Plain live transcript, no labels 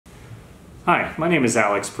Hi, my name is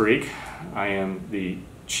Alex Parikh. I am the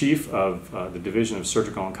Chief of the Division of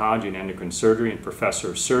Surgical Oncology and Endocrine Surgery and Professor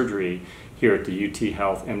of Surgery here at the UT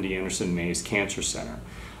Health MD Anderson Mays Cancer Center.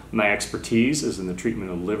 My expertise is in the treatment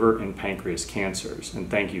of liver and pancreas cancers, and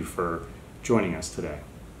thank you for joining us today.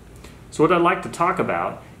 So what I'd like to talk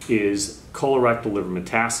about is colorectal liver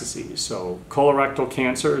metastases. So colorectal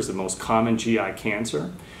cancer is the most common GI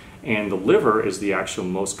cancer, and the liver is the actual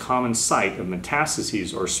most common site of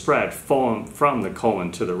metastases or spread from the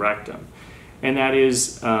colon to the rectum. And that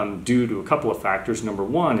is due to a couple of factors. Number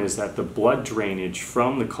one is that the blood drainage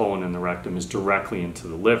from the colon and the rectum is directly into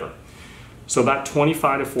the liver. So about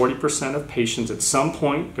 25 to 40% of patients at some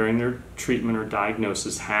point during their treatment or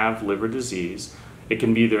diagnosis have liver disease. It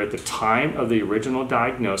can be either at the time of the original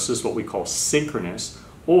diagnosis, what we call synchronous,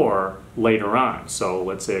 or later on. So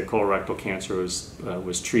let's say a colorectal cancer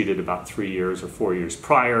was treated about 3 years or 4 years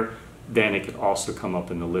prior, then it could also come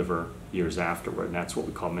up in the liver years afterward, and that's what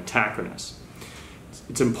we call metachronous.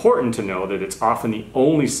 It's important to know that it's often the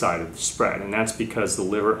only site of the spread, and that's because the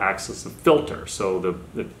liver acts as a filter. So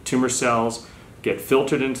the tumor cells get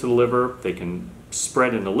filtered into the liver, they can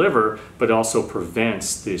spread in the liver, but also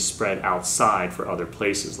prevents the spread outside for other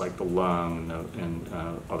places like the lung and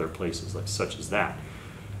other places such as that.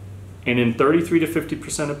 And in 33 to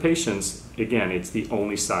 50% of patients, again, it's the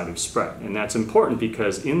only site of spread. And that's important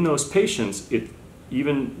because in those patients,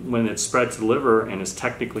 even when it's spread to the liver and is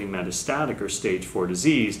technically metastatic or stage 4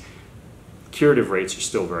 disease, curative rates are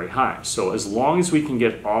still very high. So as long as we can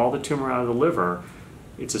get all the tumor out of the liver,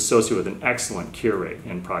 it's associated with an excellent cure rate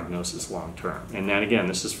and prognosis long term. And then again,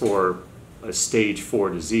 this is for a stage 4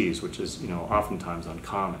 disease, which is oftentimes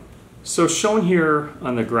uncommon. So shown here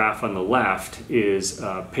on the graph on the left is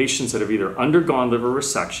patients that have either undergone liver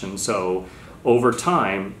resection, so over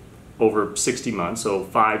time, over 60 months, so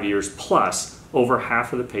 5 years plus, over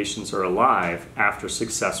half of the patients are alive after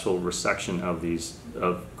successful resection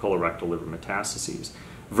of colorectal liver metastases,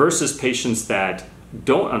 versus patients that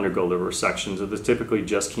don't undergo liver resections, so that's typically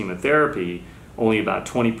just chemotherapy, only about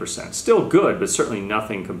 20%. Still good, but certainly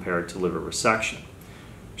nothing compared to liver resection.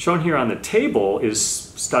 Shown here on the table is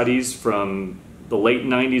studies from the late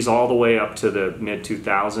 90s all the way up to the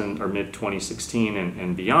mid-2000 or mid-2016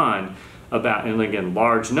 and beyond about, and again,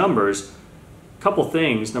 large numbers. A couple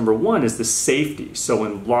things. Number one is the safety. So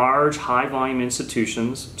in large, high-volume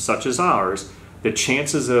institutions such as ours, the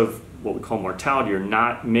chances of what we call mortality or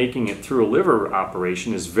not making it through a liver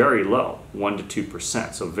operation is very low, 1 to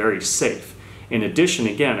 2%, so very safe. In addition,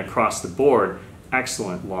 again, across the board,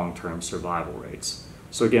 excellent long-term survival rates.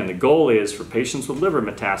 So again, the goal is for patients with liver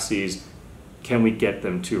metastases, can we get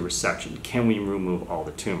them to resection? Can we remove all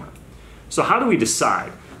the tumor? So how do we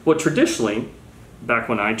decide? Well, traditionally, back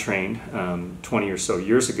when I trained 20 or so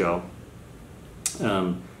years ago,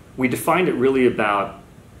 we defined it really about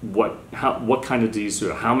what kind of disease,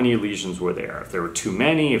 how many lesions were there. If there were too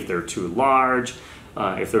many, if they were too large,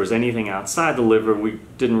 if there was anything outside the liver, we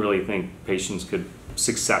didn't really think patients could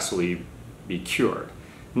successfully be cured.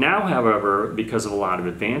 Now, however, because of a lot of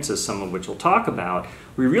advances, some of which we'll talk about,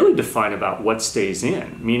 we really define about what stays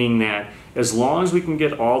in, meaning that as long as we can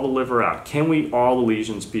get all the liver out, can all the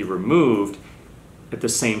lesions be removed? At the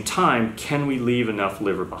same time, can we leave enough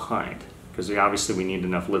liver behind? Because obviously we need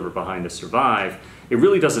enough liver behind to survive. It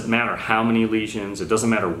really doesn't matter how many lesions, it doesn't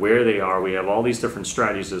matter where they are. We have all these different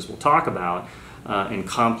strategies, as we'll talk about, and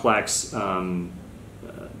complex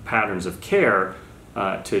patterns of care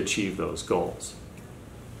to achieve those goals.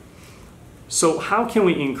 So how can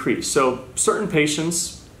we increase? So certain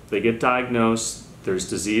patients, they get diagnosed, there's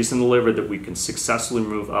disease in the liver that we can successfully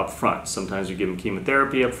remove up front. Sometimes we give them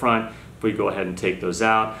chemotherapy up front, we go ahead and take those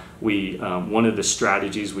out. One of the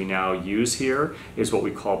strategies we now use here is what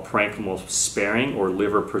we call parenchymal sparing or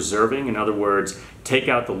liver preserving. In other words, take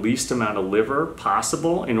out the least amount of liver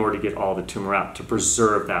possible in order to get all the tumor out, to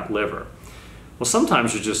preserve that liver. Well,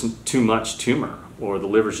 sometimes there's just too much tumor or the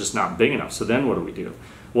liver's just not big enough, so then what do we do?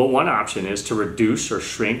 Well, one option is to reduce or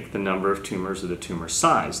shrink the number of tumors or the tumor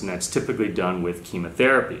size, and that's typically done with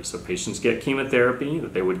chemotherapy. So patients get chemotherapy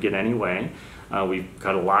that they would get anyway. We've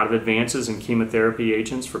got a lot of advances in chemotherapy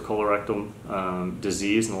agents for colorectal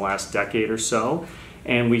disease in the last decade or so,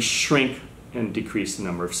 and we shrink and decrease the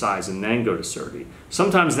number of size and then go to surgery.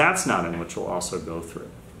 Sometimes that's not in which we'll also go through.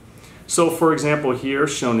 So for example, here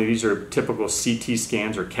shown, these are typical CT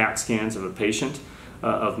scans or CAT scans of a patient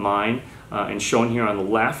of mine. And shown here on the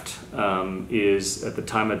left is at the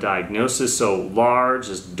time of diagnosis, so large,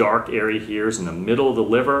 this dark area here is in the middle of the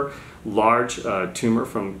liver, large tumor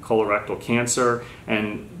from colorectal cancer,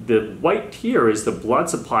 and the white here is the blood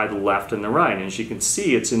supply to the left and the right, and as you can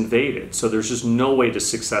see, it's invaded. So there's just no way to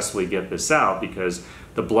successfully get this out because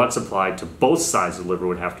the blood supply to both sides of the liver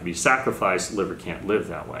would have to be sacrificed. The liver can't live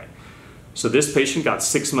that way. So this patient got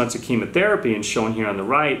 6 months of chemotherapy, and shown here on the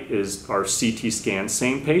right is our CT scan,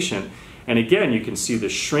 same patient. And again, you can see the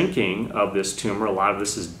shrinking of this tumor. A lot of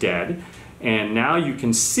this is dead. And now you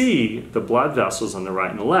can see the blood vessels on the right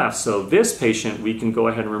and the left. So this patient, we can go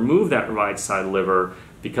ahead and remove that right side liver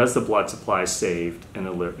because the blood supply is saved and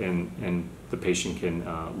the patient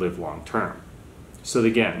can live long term. So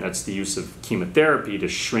again, that's the use of chemotherapy to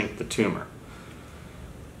shrink the tumor.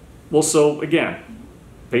 Well, so again,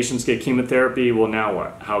 patients get chemotherapy. Well, now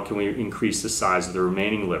what? How can we increase the size of the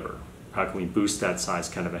remaining liver? How can we boost that size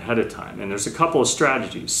kind of ahead of time? And there's a couple of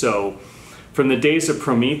strategies. So from the days of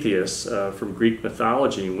Prometheus, from Greek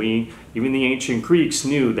mythology, even the ancient Greeks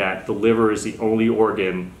knew that the liver is the only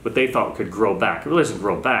organ what they thought could grow back. It really doesn't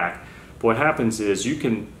grow back, but what happens is you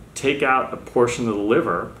can take out a portion of the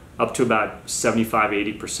liver, up to about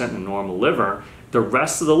 75–80% in a normal liver. The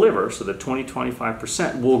rest of the liver, so the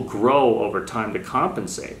 20–25%, will grow over time to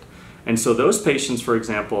compensate. And so those patients, for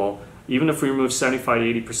example, even if we remove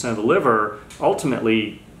 75–80% of the liver,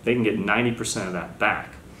 ultimately they can get 90% of that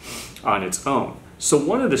back on its own. So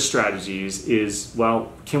one of the strategies is,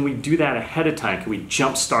 well, can we do that ahead of time? Can we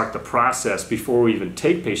jumpstart the process before we even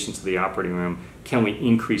take patients to the operating room? Can we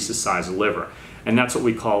increase the size of the liver? And that's what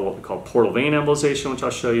we call portal vein embolization, which I'll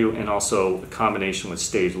show you, and also a combination with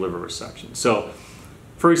staged liver resection. So,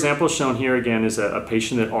 for example, shown here again is a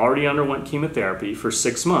patient that already underwent chemotherapy for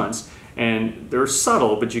 6 months, and they're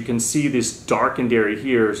subtle, but you can see this darkened area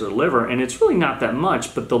here is the liver, and it's really not that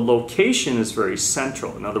much, but the location is very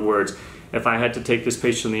central. In other words, if I had to take this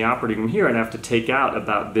patient in the operating room here, I'd have to take out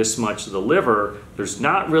about this much of the liver. There's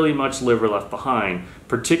not really much liver left behind,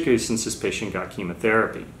 particularly since this patient got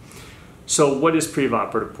chemotherapy. So what is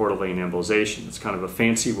preoperative portal vein embolization? It's kind of a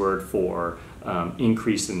fancy word for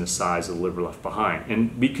increasing the size of the liver left behind.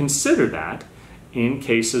 And we consider that in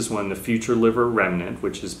cases when the future liver remnant,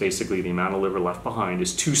 which is basically the amount of liver left behind,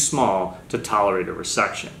 is too small to tolerate a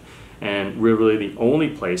resection. And we're really the only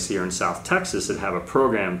place here in South Texas that have a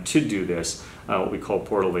program to do this, what we call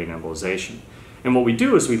portal vein embolization. And what we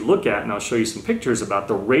do is we look at, and I'll show you some pictures about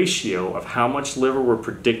the ratio of how much liver we're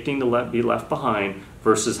predicting to be left behind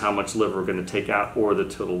versus how much liver we're going to take out, or the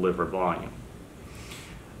total liver volume.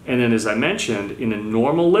 And then, as I mentioned, in a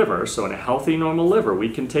normal liver, so in a healthy normal liver, we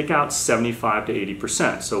can take out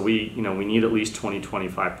 75–80%. So we need at least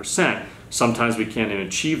 20–25%. Sometimes we can't even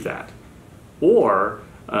achieve that. Or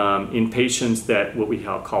in patients that what we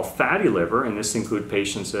call fatty liver, and this includes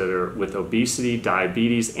patients that are with obesity,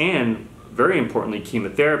 diabetes, and very importantly,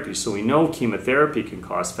 chemotherapy. So we know chemotherapy can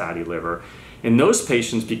cause fatty liver. In those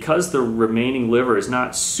patients, because the remaining liver is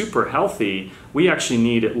not super healthy, we actually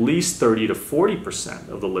need at least 30–40%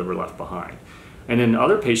 of the liver left behind. And in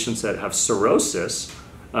other patients that have cirrhosis,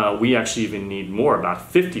 we actually even need more,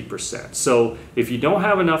 about 50%. So if you don't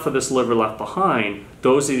have enough of this liver left behind,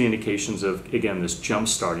 those are the indications of, again, this jump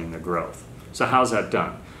starting the growth. So how's that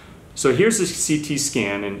done? So here's the CT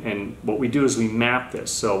scan, and what we do is we map this.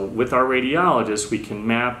 So with our radiologist, we can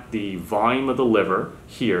map the volume of the liver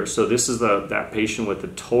here. So this is that patient with the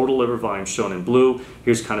total liver volume shown in blue.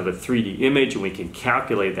 Here's kind of a 3D image, and we can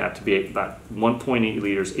calculate that to be about 1.8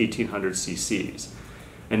 liters, 1,800 cc's.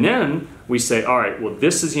 And then we say, all right, well,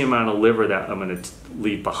 this is the amount of liver that I'm going to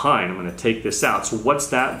leave behind. I'm going to take this out. So what's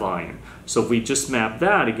that volume? So if we just map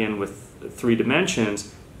that, again, with 3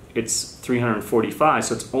 dimensions, it's 345,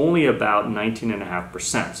 so it's only about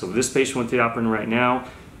 19.5%. So if this patient went to the operating room right now,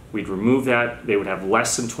 we'd remove that. They would have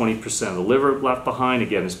less than 20% of the liver left behind.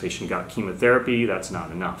 Again, this patient got chemotherapy. That's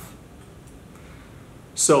not enough.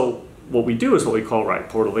 So what we do is what we call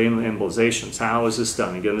portal vein embolizations. How is this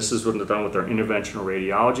done? Again, this is done with our interventional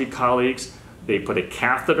radiology colleagues. They put a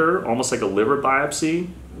catheter, almost like a liver biopsy,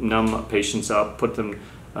 numb patients up, put them,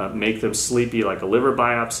 make them sleepy like a liver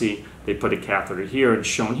biopsy. They put a catheter here, and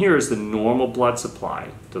shown here is the normal blood supply.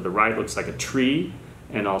 To the right looks like a tree,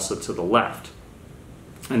 and also to the left.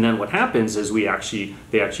 And then what happens is they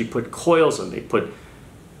actually put coils in. They put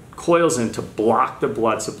coils in to block the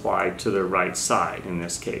blood supply to the right side in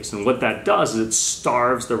this case. And what that does is it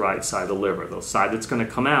starves the right side of the liver. The side that's going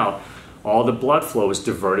to come out, all the blood flow is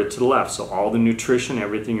diverted to the left. So all the nutrition,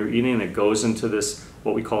 everything you're eating that goes into this,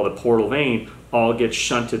 what we call the portal vein, all gets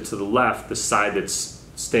shunted to the left, the side that's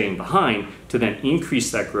staying behind, to then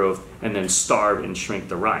increase that growth and then starve and shrink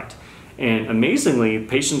the right. And amazingly,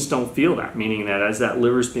 patients don't feel that, meaning that as that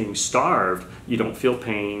liver is being starved, you don't feel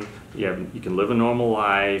pain, you can live a normal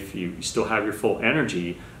life, you still have your full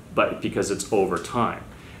energy, but because it's over time.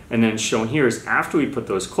 And then shown here is after we put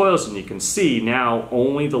those coils in, you can see now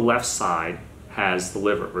only the left side has the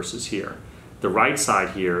liver versus here. The right side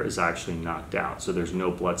here is actually knocked out, so there's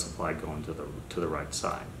no blood supply going to the right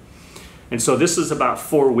side. And so this is about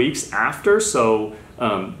 4 weeks after, so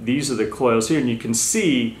these are the coils here, and you can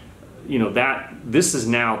see, you know, that this is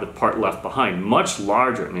now the part left behind, much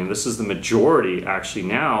larger. I mean, this is the majority actually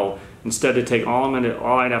now. Instead of take all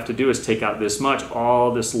I'd have to do is take out this much,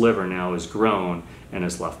 all this liver now is grown and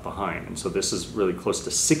is left behind. And so this is really close to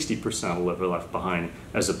 60% of liver left behind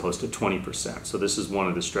as opposed to 20%. So this is one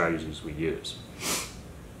of the strategies we use.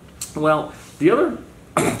 Well, the other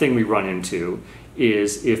thing we run into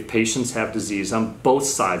is if patients have disease on both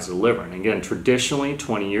sides of the liver. And again, traditionally,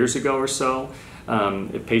 20 years ago or so,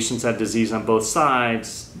 if patients had disease on both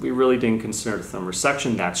sides, we really didn't consider the thumb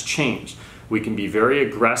resection. That's changed. We can be very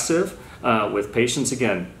aggressive with patients.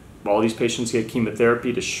 Again, all these patients get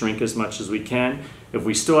chemotherapy to shrink as much as we can. If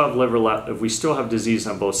we still have if we still have disease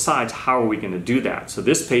on both sides, how are we going to do that? So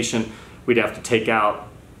this patient, we'd have to take out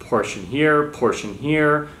portion here, portion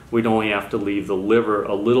here. We'd only have to leave the liver,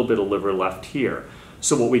 a little bit of liver left here.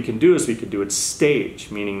 So what we can do is we can do it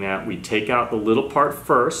stage, meaning that we take out the little part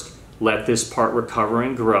first, let this part recover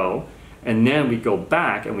and grow, and then we go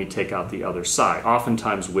back and we take out the other side,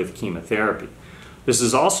 oftentimes with chemotherapy. This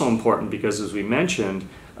is also important because, as we mentioned,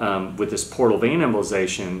 with this portal vein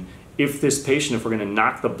embolization, if we're going to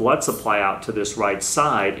knock the blood supply out to this right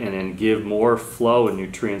side and then give more flow and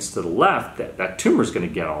nutrients to the left, that tumor is going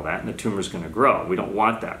to get all that and the tumor is going to grow. We don't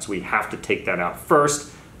want that, so we have to take that out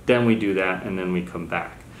first, then we do that, and then we come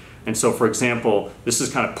back. And so, for example, this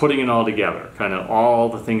is kind of putting it all together, kind of all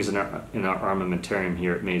the things in our armamentarium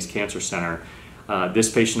here at Mays Cancer Center.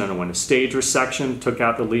 This patient underwent a stage resection, took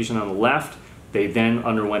out the lesion on the left. They then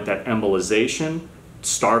underwent that embolization,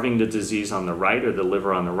 starving the disease on the right, or the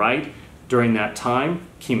liver on the right. During that time,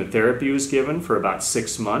 chemotherapy was given for about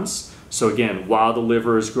 6 months. So again, while the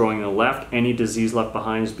liver is growing on the left, any disease left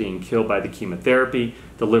behind is being killed by the chemotherapy.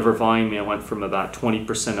 The liver volume went from about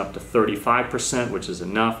 20% up to 35%, which is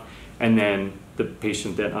enough. And then the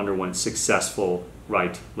patient then underwent successful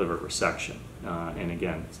right liver resection. And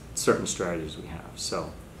again, certain strategies we have.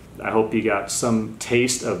 So I hope you got some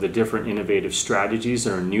taste of the different innovative strategies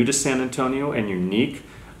that are new to San Antonio and unique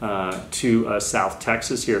to South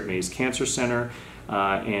Texas here at Mays Cancer Center.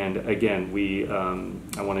 And again,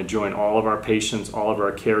 I want to join all of our patients, all of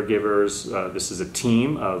our caregivers. This is a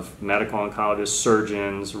team of medical oncologists,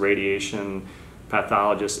 surgeons, radiation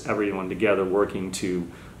pathologists, everyone together working to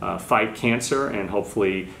fight cancer and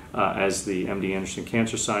hopefully, as the MD Anderson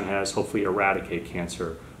Cancer Sign has, hopefully eradicate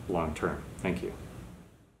cancer long term. Thank you.